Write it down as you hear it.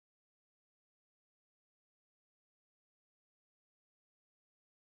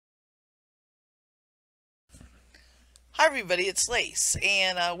Hi everybody, it's Lace,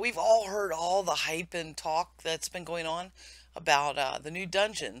 and we've all heard all the hype and talk that's been going on about the new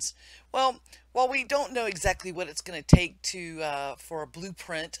dungeons. Well, while we don't know exactly what it's going to take to for a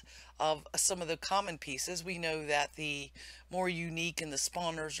blueprint of some of the common pieces, we know that the more unique and the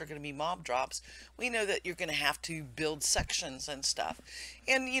spawners are going to be mob drops. We know that you're going to have to build sections and stuff,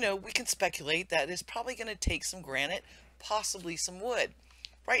 and we can speculate that it's probably going to take some granite, possibly some wood.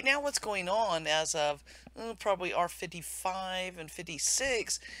 Right now, what's going on as of probably R55 and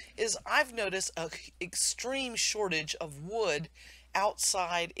 56 is I've noticed a extreme shortage of wood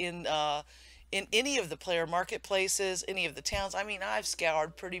outside in any of the player marketplaces, any of the towns. I mean, I've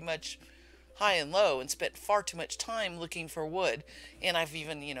scoured pretty much high and low and spent far too much time looking for wood. And I've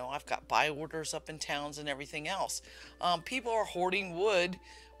even, I've got buy orders up in towns and everything else. People are hoarding wood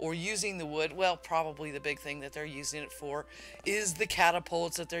or using the wood. Well, probably the big thing that they're using it for is the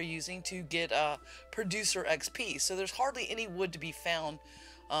catapults that they're using to get producer XP. So there's hardly any wood to be found.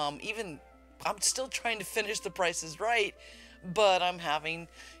 Even I'm still trying to finish the prices right, but I'm having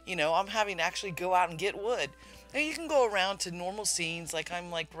to actually go out and get wood. Now you can go around to normal scenes, like I'm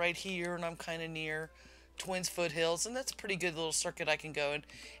like right here and I'm kind of near Twins Foothills, and that's a pretty good little circuit I can go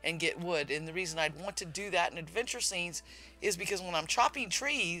and get wood. And the reason I'd want to do that in adventure scenes is because when I'm chopping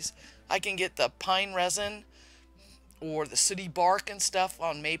trees, I can get the pine resin or the sooty bark and stuff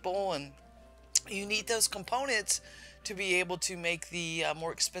on maple, and you need those components to be able to make the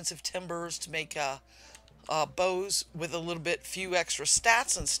more expensive timbers to make bows with a little bit few extra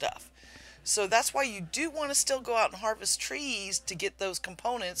stats and stuff. So that's why you do want to still go out and harvest trees to get those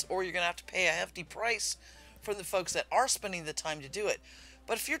components, or you're going to have to pay a hefty price for the folks that are spending the time to do it.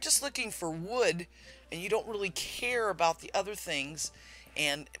 But if you're just looking for wood and you don't really care about the other things,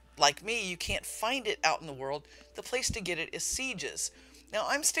 and like me, you can't find it out in the world, the place to get it is Sieges. Now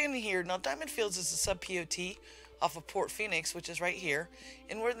I'm standing here. Now Diamond Fields is a sub-POT off of Port Phoenix, which is right here,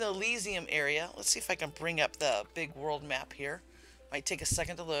 and we're in the Elysium area. Let's see if I can bring up the big world map here. Might take a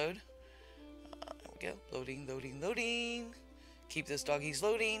second to load. There we go. Loading, loading, loading. Keep those doggies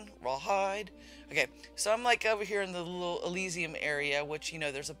loading. Rawhide. Okay, so I'm like over here in the little Elysium area, which,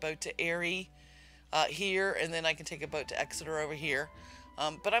 there's a boat to Airy here, and then I can take a boat to Exeter over here.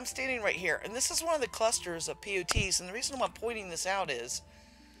 But I'm standing right here, and this is one of the clusters of POTs, and the reason I'm pointing this out is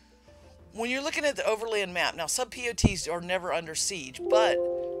when you're looking at the overland map, now sub-POTs are never under siege, but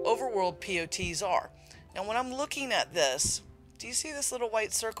overworld POTs are. Now when I'm looking at this, do you see this little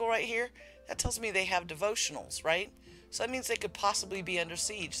white circle right here? That tells me they have devotionals, right? So that means they could possibly be under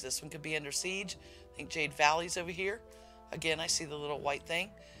siege. This one could be under siege. I think Jade Valley's over here. Again, I see the little white thing.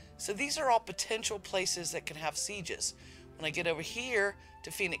 So these are all potential places that can have sieges. When I get over here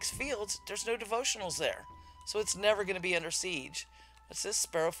to Phoenix Fields, there's no devotionals there. So it's never going to be under siege. What's this?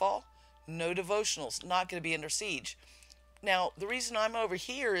 Sparrowfall? No devotionals. Not going to be under siege. Now, the reason I'm over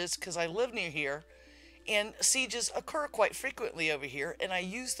here is because I live near here, and sieges occur quite frequently over here, and I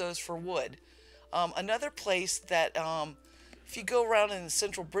use those for wood. Another place that, if you go around in the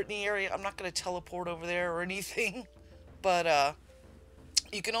central Brittany area, I'm not going to teleport over there or anything, but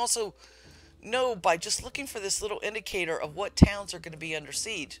you can also know by just looking for this little indicator of what towns are going to be under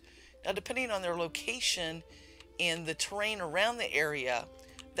siege. Now, depending on their location and the terrain around the area,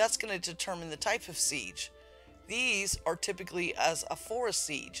 that's going to determine the type of siege. These are typically as a forest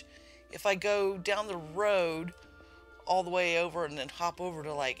siege. If I go down the road all the way over and then hop over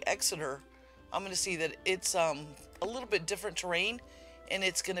to like Exeter, I'm going to see that it's a little bit different terrain, and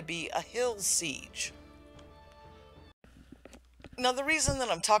it's going to be a hill siege. Now the reason that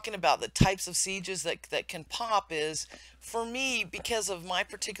I'm talking about the types of sieges that can pop is, for me, because of my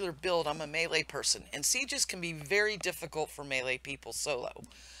particular build, I'm a melee person, and sieges can be very difficult for melee people solo.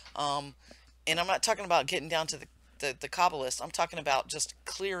 And I'm not talking about getting down to the Kabbalist. I'm talking about just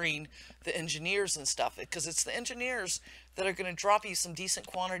clearing the engineers and stuff, because it's the engineers that are going to drop you some decent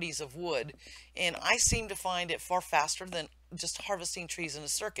quantities of wood, and I seem to find it far faster than just harvesting trees in a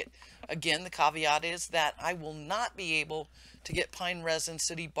circuit. Again, the caveat is that I will not be able to get pine resin,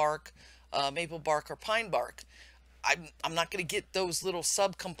 sooty bark, maple bark, or pine bark. I'm not going to get those little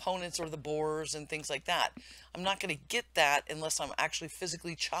sub-components or the borers and things like that. I'm not going to get that unless I'm actually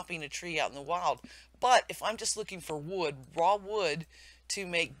physically chopping a tree out in the wild. But if I'm just looking for wood, raw wood, to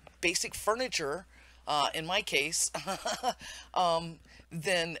make basic furniture, in my case,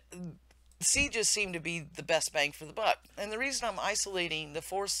 then sieges seem to be the best bang for the buck. And the reason I'm isolating the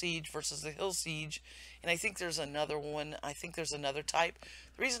forest siege versus the hill siege, and I think there's another one, I think there's another type.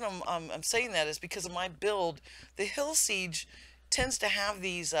 The reason I'm saying that is because of my build. The hill siege tends to have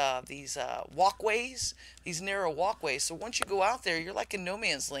these walkways, these narrow walkways. So once you go out there, you're like in no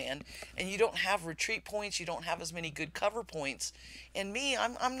man's land, and you don't have retreat points. You don't have as many good cover points. And me,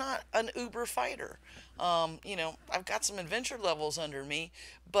 I'm not an uber fighter. You know, I've got some adventure levels under me,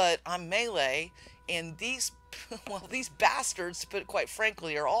 but I'm melee, and these well, these bastards, to put it quite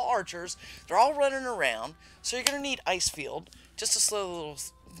frankly, are all archers. They're all running around, so you're going to need ice field just to slow the little.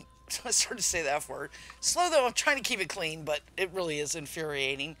 I started to say that word. Slow, though, I'm trying to keep it clean, but it really is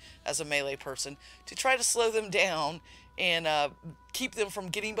infuriating as a melee person to try to slow them down and keep them from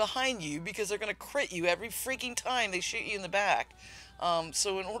getting behind you, because they're going to crit you every freaking time they shoot you in the back.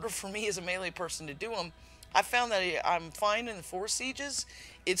 So in order for me as a melee person to do them, I found that I'm fine in the forest sieges.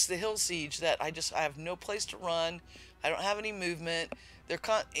 It's the hill siege that I have no place to run. I don't have any movement.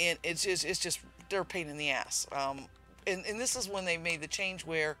 And it's just they're a pain in the ass. And this is when they made the change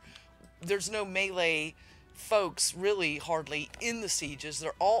where there's no melee folks really hardly in the sieges.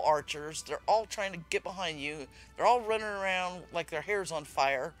 They're all archers. They're all trying to get behind you. They're all running around like their hair's on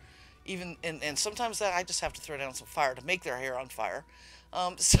fire. And sometimes that I just have to throw down some fire to make their hair on fire.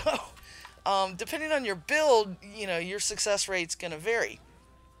 Depending on your build, you know, your success rate's going to vary.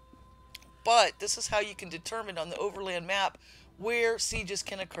 But this is how you can determine on the overland map where sieges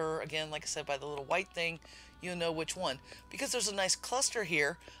can occur. Again, like I said, by the little white thing, you'll know which one. Because there's a nice cluster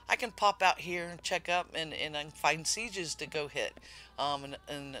here, I can pop out here and check up and I can find sieges to go hit. And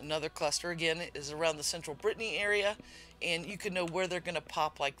another cluster, again, is around the central Brittany area, and you can know where they're going to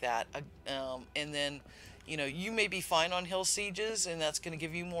pop like that. And then, you know, you may be fine on hill sieges, and that's going to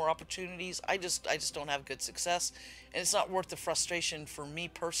give you more opportunities. I just don't have good success, and it's not worth the frustration for me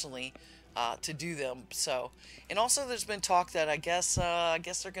personally to do them. So, and also there's been talk that I guess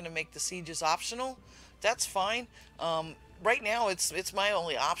they're going to make the sieges optional. That's fine. Right now it's my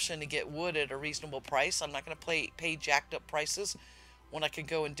only option to get wood at a reasonable price. I'm not going to pay jacked up prices when I could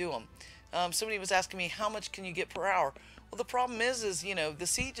go and do them. Somebody was asking me, how much can you get per hour? Well, the problem is you know, the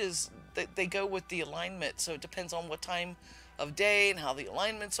sieges, they go with the alignment, so it depends on what time of day and how the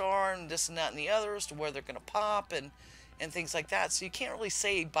alignments are and this and that and the other as to where they're going to pop and things like that. So you can't really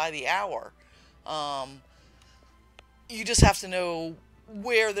say by the hour. You just have to know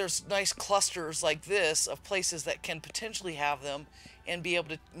where there's nice clusters like this of places that can potentially have them and be able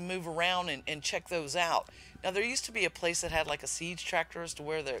to move around and check those out. Now, there used to be a place that had like a siege tractor as to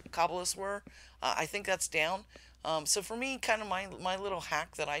where the Kabbalists were. I think that's down. So for me, kind of my little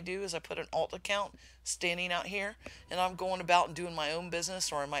hack that I do is I put an alt account standing out here, and I'm going about and doing my own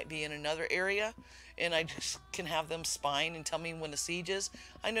business, or I might be in another area, and I just can have them spying and tell me when the siege is.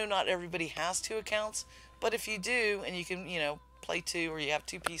 I know not everybody has 2 accounts, but if you do, and you can, you know, play 2, or you have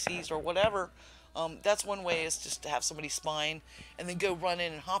 2 PCs or whatever, that's one way, is just to have somebody spying and then go run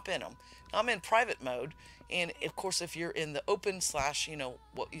in and hop in them. Now, I'm in private mode, and of course if you're in the open / you know,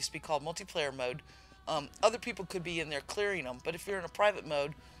 what used to be called multiplayer mode, other people could be in there clearing them. But if you're in a private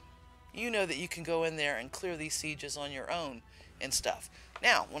mode, you know that you can go in there and clear these sieges on your own and stuff.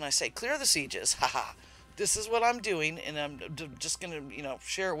 Now, when I say clear the sieges, haha, this is what I'm doing, and I'm just going to, you know,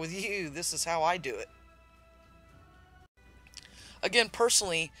 share it with you. This is how I do it. Again,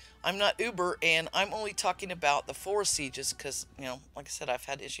 personally, I'm not Uber, and I'm only talking about the forest sieges because, you know, like I said, I've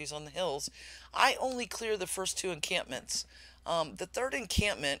had issues on the hills. I only clear the first 2 encampments. The third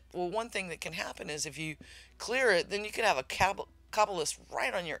encampment, well, one thing that can happen is if you clear it, then you could have a Kabbalist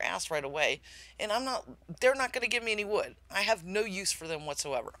right on your ass right away, and they're not going to give me any wood. I have no use for them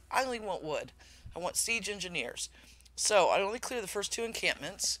whatsoever. I only want wood. I want siege engineers. So I only clear the first 2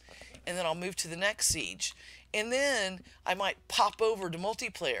 encampments, and then I'll move to the next siege. And then I might pop over to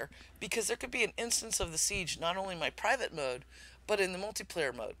multiplayer, because there could be an instance of the siege not only in my private mode, but in the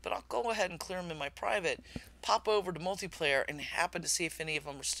multiplayer mode. But I'll go ahead and clear them in my private, pop over to multiplayer, and happen to see if any of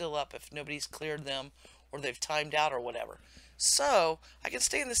them are still up, if nobody's cleared them or they've timed out or whatever. So I can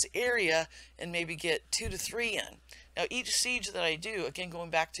stay in this area and maybe get 2 to 3 in. Now, each siege that I do, again, going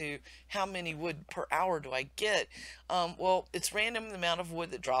back to how many wood per hour do I get, well, it's random the amount of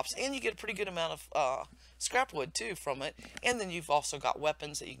wood that drops, and you get a pretty good amount of scrap wood too from it. And then you've also got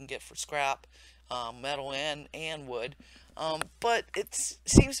weapons that you can get for scrap, metal and wood. But it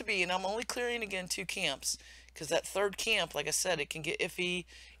seems to be, and I'm only clearing again 2 camps, because that third camp, like I said, it can get iffy,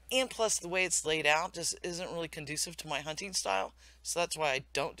 and plus the way it's laid out just isn't really conducive to my hunting style. So that's why I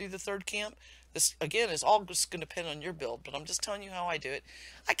don't do the third camp. This, again, is all just going to depend on your build, but I'm just telling you how I do it.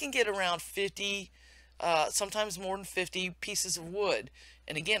 I can get around 50, sometimes more than 50 pieces of wood.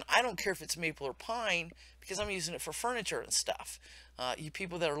 And again, I don't care if it's maple or pine, because I'm using it for furniture and stuff. You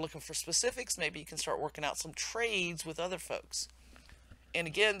people that are looking for specifics, maybe you can start working out some trades with other folks. And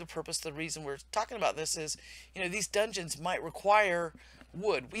again, the reason we're talking about this is, these dungeons might require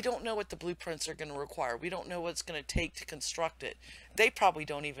wood. We don't know what the blueprints are going to require. We don't know what it's going to take to construct it. They probably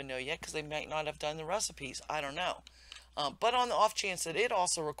don't even know yet because they might not have done the recipes. I don't know. But on the off chance that it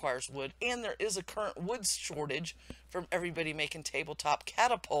also requires wood, and there is a current wood shortage from everybody making tabletop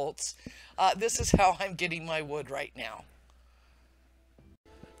catapults, this is how I'm getting my wood right now.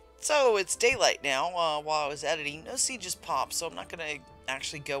 So it's daylight now. While I was editing, no sieges popped, so I'm not going to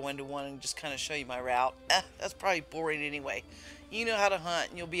actually go into one and just kind of show you my route. That's probably boring anyway. You know how to hunt,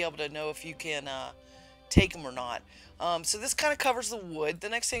 and you'll be able to know if you can take them or not. So this kind of covers the wood. The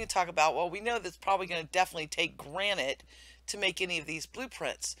next thing to talk about, well, we know that's probably going to definitely take granite to make any of these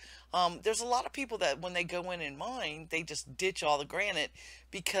blueprints. There's a lot of people that when they go in and mine, they just ditch all the granite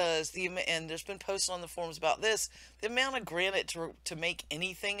because and there's been posts on the forums about this, the amount of granite to make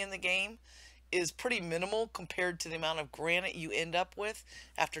anything in the game is pretty minimal compared to the amount of granite you end up with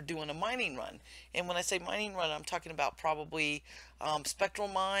after doing a mining run. And when I say mining run, I'm talking about probably spectral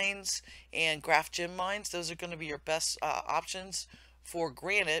mines and graph gem mines. Those are going to be your best options for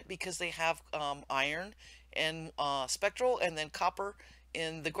granite because they have iron and spectral and then copper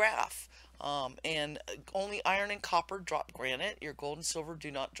in the graph. And only iron and copper drop granite. Your gold and silver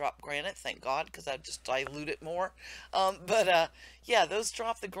do not drop granite, thank God, because I just dilute it more. Yeah, those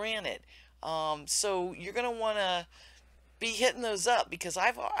drop the granite. So you're going to want to be hitting those up because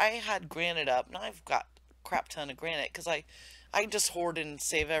I had granite up, and I've got a crap ton of granite because I just hoard and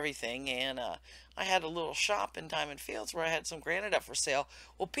save everything. And I had a little shop in Diamond Fields where I had some granite up for sale.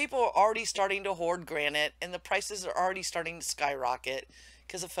 Well, people are already starting to hoard granite, and the prices are already starting to skyrocket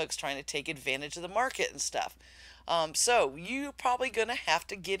because of folks trying to take advantage of the market and stuff. So you're probably going to have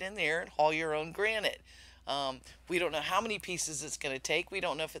to get in there and haul your own granite. We don't know how many pieces it's going to take. We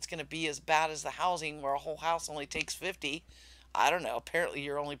don't know if it's going to be as bad as the housing where a whole house only takes 50. I don't know. Apparently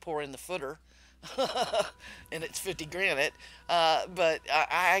you're only pouring the footer and it's 50 granite. But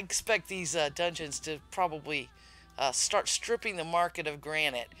I expect these dungeons to probably start stripping the market of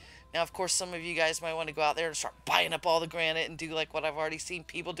granite. Now, of course, some of you guys might want to go out there and start buying up all the granite and do like what I've already seen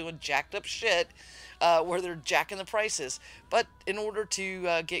people doing, jacked up shit, where they're jacking the prices. But in order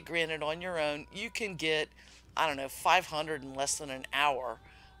to get granite on your own, you can get, I don't know, 500 in less than an hour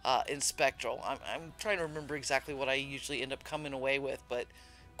in Spectral. I'm trying to remember exactly what I usually end up coming away with, but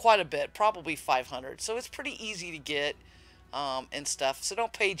quite a bit, probably 500. So it's pretty easy to get and stuff. So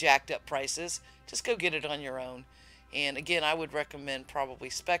don't pay jacked up prices. Just go get it on your own. And again, I would recommend probably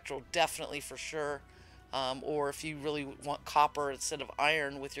Spectral, definitely for sure. Or if you really want copper instead of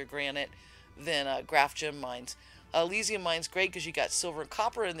iron with your granite, then graph gem mines. Elysium mine's great because you got silver and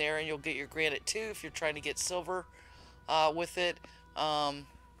copper in there, and you'll get your granite too if you're trying to get silver with it.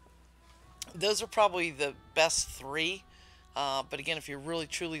 Those are probably the best three. But again, if you're really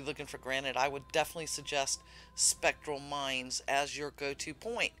truly looking for granite, I would definitely suggest Spectral Mines as your go-to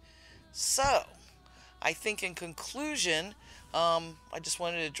point. So, I think in conclusion, I just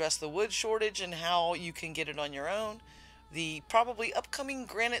wanted to address the wood shortage and how you can get it on your own. The probably upcoming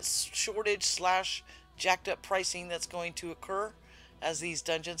granite shortage slash jacked up pricing that's going to occur as these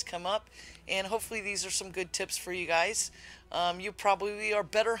dungeons come up. And hopefully these are some good tips for you guys. You probably are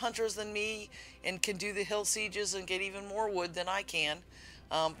better hunters than me and can do the hill sieges and get even more wood than I can.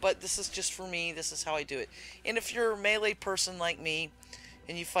 But this is just for me. This is how I do it. And if you're a melee person like me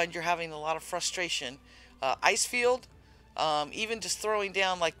and you find you're having a lot of frustration, ice field, even just throwing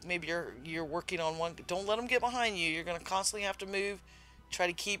down, like maybe you're working on one, don't let them get behind you. You're going to constantly have to move. Try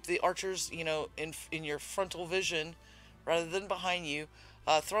to keep the archers, in your frontal vision rather than behind you.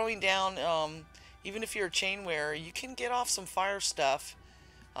 Throwing down, even if you're a chain wearer, you can get off some fire stuff,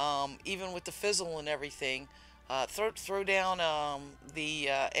 even with the fizzle and everything. Throw down the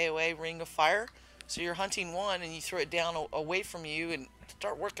AOA ring of fire. So you're hunting one and you throw it down away from you and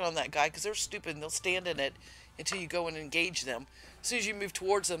start working on that guy because they're stupid and they'll stand in it until you go and engage them. As soon as you move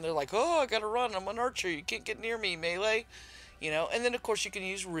towards them, they're like, oh, I gotta run, I'm an archer, you can't get near me, melee. And then of course you can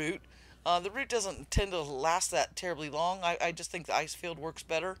use root. The root doesn't tend to last that terribly long. I just think the ice field works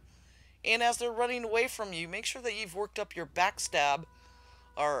better. And as they're running away from you, make sure that you've worked up your backstab,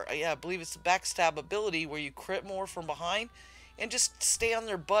 or yeah, I believe it's the backstab ability where you crit more from behind, and just stay on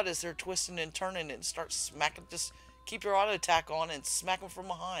their butt as they're twisting and turning and start smacking. Just keep your auto attack on and smack them from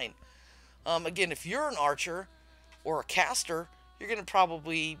behind. Again, if you're an archer or a caster, you're going to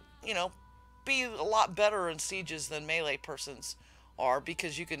probably, be a lot better in sieges than melee persons are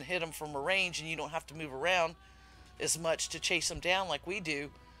because you can hit them from a range and you don't have to move around as much to chase them down like we do.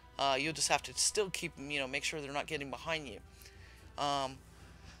 You'll just have to still keep them, make sure they're not getting behind you.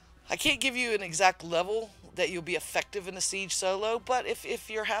 I can't give you an exact level that you'll be effective in a siege solo, but if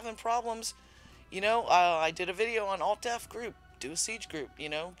you're having problems, I did a video on Alt F group, do a siege group,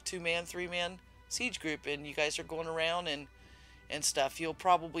 2-man, 3-man siege group, and you guys are going around and stuff. You'll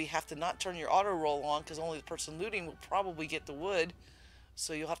probably have to not turn your auto roll on because only the person looting will probably get the wood,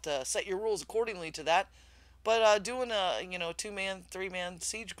 so you'll have to set your rules accordingly to that. But doing a 2-man, 3-man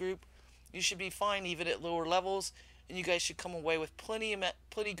siege group, you should be fine even at lower levels, and you guys should come away with plenty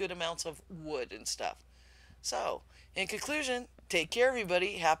good amounts of wood and stuff. So, in conclusion, take care,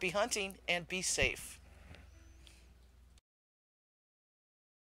 everybody. Happy hunting and be safe.